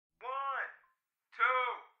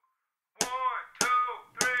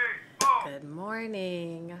Good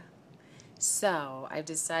morning. So I've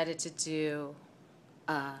decided to do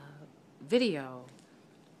a video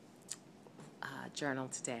journal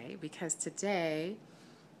today because today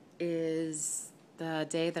is the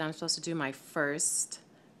day that I'm supposed to do my first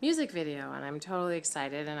music video, and I'm totally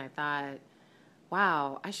excited, and I thought,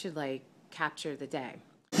 wow, I should like capture the day.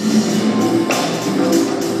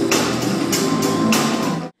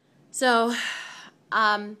 So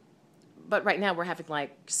but right now we're having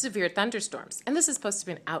like severe thunderstorms, and this is supposed to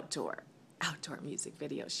be an outdoor music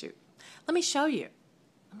video shoot. Let me show you.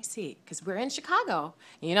 Let me see, because we're in Chicago.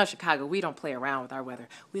 And you know Chicago, we don't play around with our weather.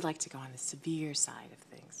 We like to go on the severe side of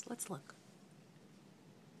things. Let's look.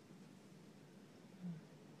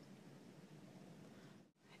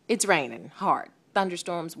 It's raining hard.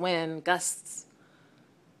 Thunderstorms, wind, gusts.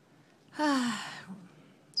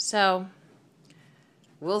 So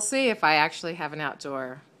we'll see if I actually have an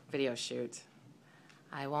outdoor video shoot.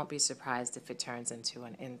 I won't be surprised if it turns into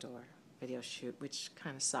an indoor video shoot, which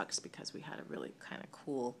kind of sucks because we had a really kind of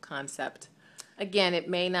cool concept. Again, it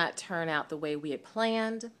may not turn out the way we had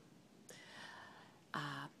planned,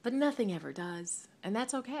 but nothing ever does, and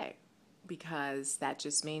that's okay because that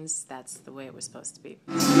just means that's the way it was supposed to be.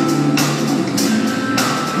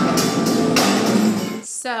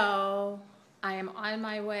 So I am on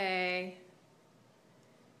my way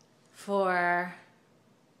for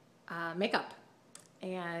makeup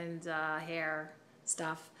and hair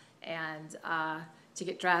stuff, and to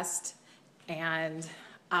get dressed and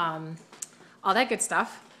all that good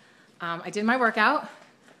stuff. I did my workout,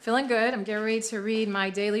 feeling good. I'm getting ready to read my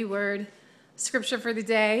daily word scripture for the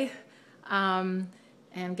day, and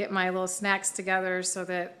get my little snacks together so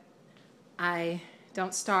that I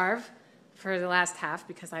don't starve for the last half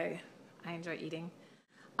because I enjoy eating.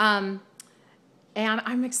 And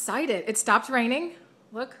I'm excited. It stopped raining.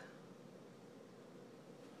 Look.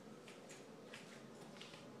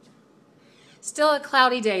 Still a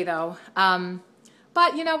cloudy day though.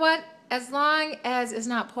 But you know what? As long as it's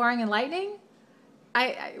not pouring and lightning,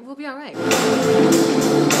 we'll be all right.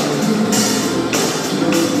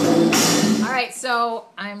 All right, so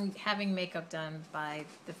I'm having makeup done by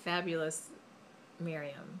the fabulous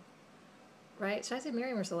Miriam. Right? Should I say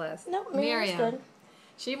Miriam or Celeste? No, Miriam's good.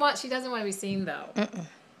 She doesn't want to be seen though,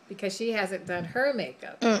 because she hasn't done her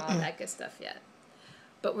makeup and all that good stuff yet.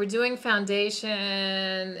 But we're doing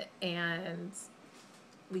foundation, and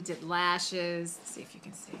we did lashes. Let's see if you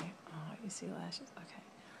can see. Oh, you see lashes? Okay.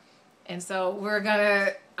 And so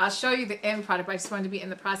I'll show you the end product, but I just wanted to be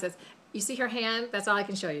in the process. You see her hand? That's all I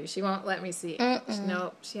can show you. She won't let me see.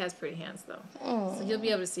 No, she has pretty hands though. So you'll be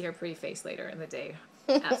able to see her pretty face later in the day.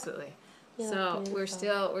 Absolutely. So we're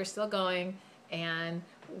still going, and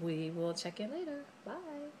we will check in later. Bye.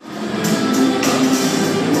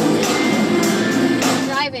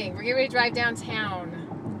 Driving. We're getting ready to drive downtown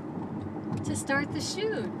to start the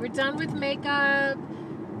shoot. We're done with makeup,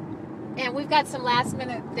 and we've got some last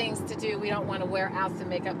minute things to do. We don't want to wear out the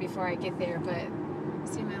makeup before I get there, but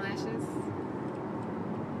see my lashes?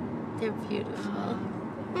 They're beautiful.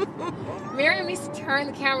 Miriam needs to turn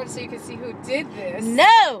the camera so you can see who did this.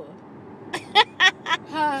 No!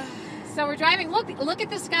 So we're driving. Look at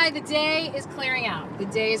the sky. The day is clearing out. The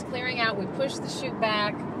day is clearing out. We pushed the shoot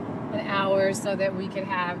back an hour so that we could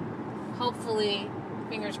have, hopefully,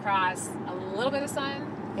 fingers crossed, a little bit of sun.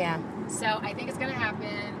 Yeah. So I think it's going to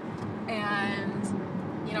happen. And,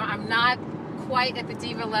 you know, I'm not quite at the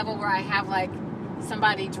diva level where I have, like,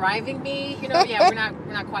 somebody driving me. You know, yeah, we're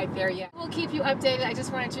not quite there yet. We'll keep you updated. I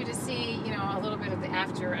just wanted you to see, you know, a little bit of the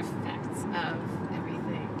after effects of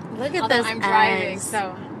everything. Look at Although those I'm driving, eyes.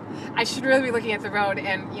 so I should really be looking at the road,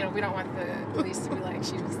 and you know we don't want the police to be like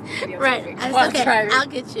she was videotaping. Right. While Okay, driving. I'll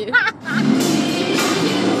get you.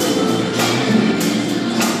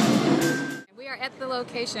 We are at the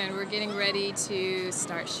location. We're getting ready to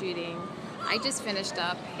start shooting. I just finished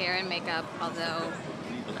up hair and makeup, although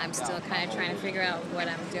I'm still kind of trying to figure out what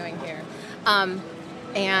I'm doing here.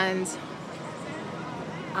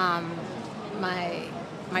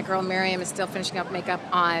 My girl Miriam is still finishing up makeup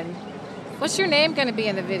on. What's your name going to be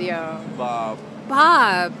in the video? Bob.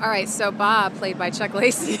 Bob. All right, so Bob, played by Chuck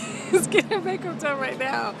Lacey, is getting makeup done right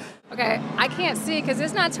now. Okay, I can't see because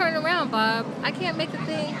it's not turning around, Bob. I can't make the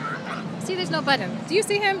thing. See, there's no button. Do you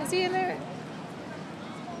see him? Is he in there?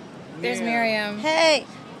 There's Miriam. Hey.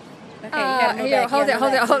 Okay, here, hold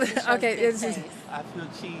it. Okay, it's just... I feel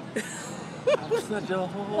cheap. I'm such a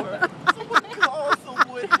whore. Someone call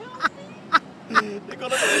someone. They're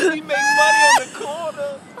gonna make me make money on the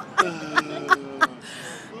corner.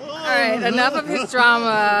 All right, enough of his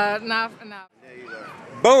drama. Enough.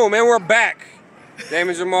 Boom, and we're back.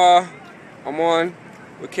 Damon Jamal, I'm on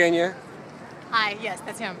with Kenya. Hi, yes,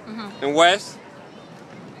 that's him. And Wes.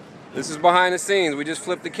 This is behind the scenes. We just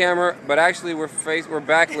flipped the camera, but actually we're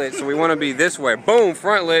backlit, so we want to be this way. Boom,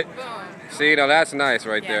 front lit. Boom. See, now that's nice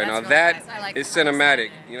right there. Now really that nice. I like is the color cinematic.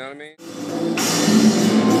 scheme. You know what I mean?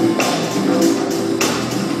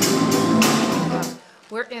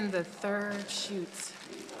 We're in the third shoot.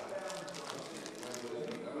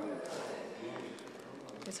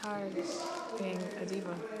 It's hard being a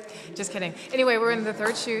diva. Just kidding. Anyway, we're in the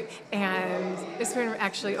third shoot, and it's been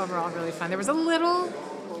actually overall really fun. There was a little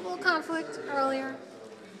conflict earlier,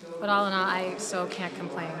 but all in all, I so can't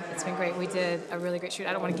complain. It's been great. We did a really great shoot.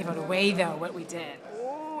 I don't want to give it away, though, what we did.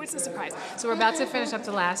 Oh, it's a surprise. So we're about to finish up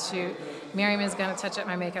the last shoot. Miriam is going to touch up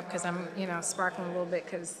my makeup because I'm, sparkling a little bit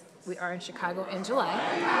because we are in Chicago in July,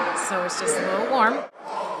 so it's just a little warm.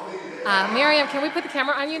 Miriam, can we put the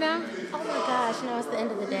camera on you now? Oh my gosh, no, it's the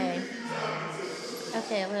end of the day.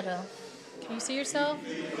 Okay, a little. Can you see yourself?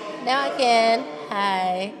 Now I can.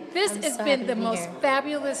 Hi. This I'm has so been happy the to be most here.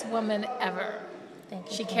 fabulous woman ever. Thank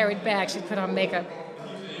you. She carried bags, she put on makeup.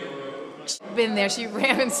 She's been there, she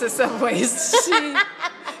ran into subways, she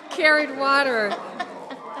carried water.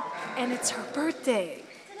 And it's her birthday.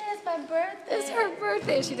 Today is my birthday. It's her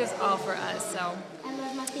birthday. She does all for us, so I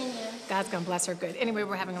love my Kenya. God's gonna bless her good. Anyway,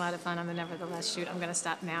 we're having a lot of fun on the Nevertheless shoot. I'm gonna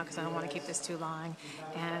stop now because I don't want to keep this too long.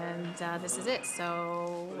 And this is it,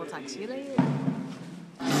 so we'll talk to you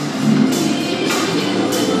later.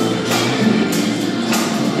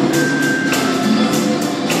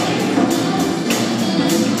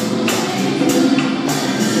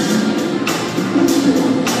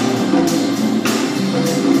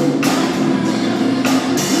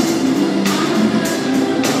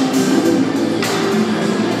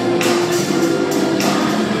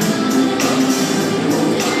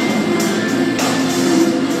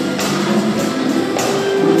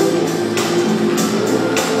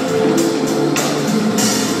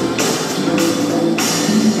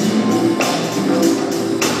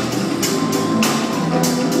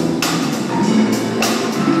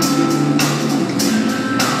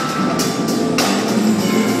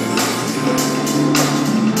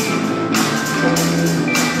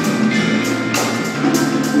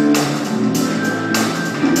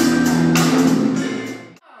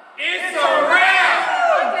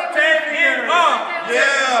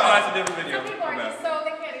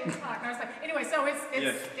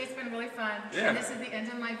 It's been really fun. Yeah. And this is the end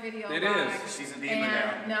of my video. It log. is. She's a diva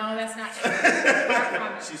And now. no, that's not true. Far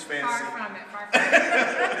from it. She's fancy. Far from it. Far from it.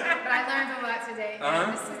 But I learned a lot today.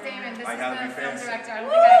 And this is Damon. This I is gotta be the film fancy. director. I don't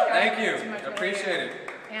think I Thank got you. too much Appreciate it.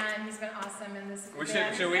 And he's been awesome. And this is the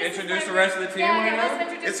Should we band. This is introduce my- the rest of the team Yeah, right yeah, let's now?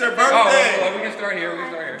 introduce It's her the band. birthday. Oh, well, we can start here.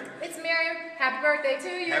 It's Miriam. Happy birthday to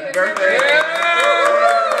you. Happy It's her birthday.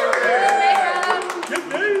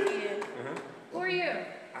 Who are you?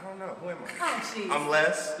 I don't know. Who am I? Oh, jeez. I'm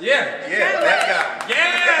Les. Yeah. Yeah, that guy.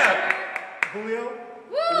 Yeah. Julio.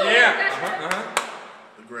 Woo! Yeah. That's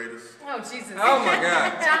The greatest. Oh, Jesus. Oh my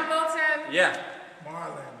God. John Bolton. Yeah.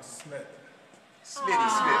 Marlon Smith. Smitty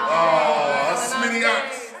Smith. Oh, Smitty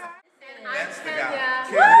Ox. I'm That's the Kenya. guy.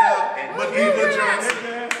 Kenya and Madiva Johnson.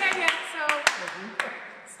 Kenya. So,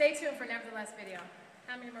 stay tuned for Nevertheless video.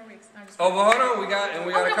 How many more weeks? No, I'm just Oh, well, hold on. We got no, a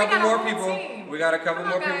we couple got a more whole people. team. We got a couple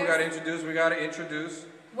Come on, more people. We guys. got to introduce.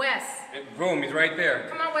 Wes. And boom, he's right there.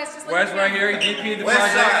 Come on, Wes. Just look Wes at right me. here. He DP'd the West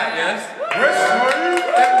project. side. Yes.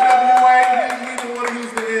 NWA. We don't want to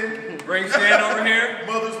use the N. Bring Stan over here.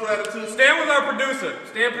 Mothers with attitude. Stan was our producer.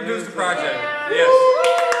 Stan produced the project. Yeah. Yes.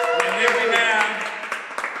 And here we have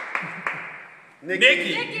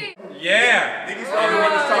Nikki. Nikki. Yeah. Nikki's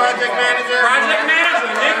project manager. Project manager.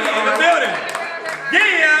 Nikki in the building.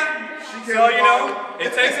 Yeah. So,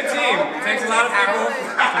 it takes a team. It takes a lot of people to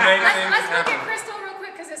make things Let's look happen. at Crystal real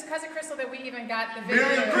quick because it's because of Crystal that we even got the video.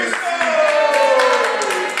 Miriam Crystal.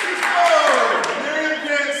 Miriam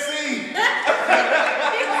can't see.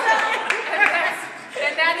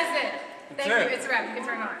 And that is it. Thank That's you. it. It's a wrap. You can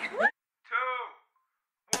turn it on.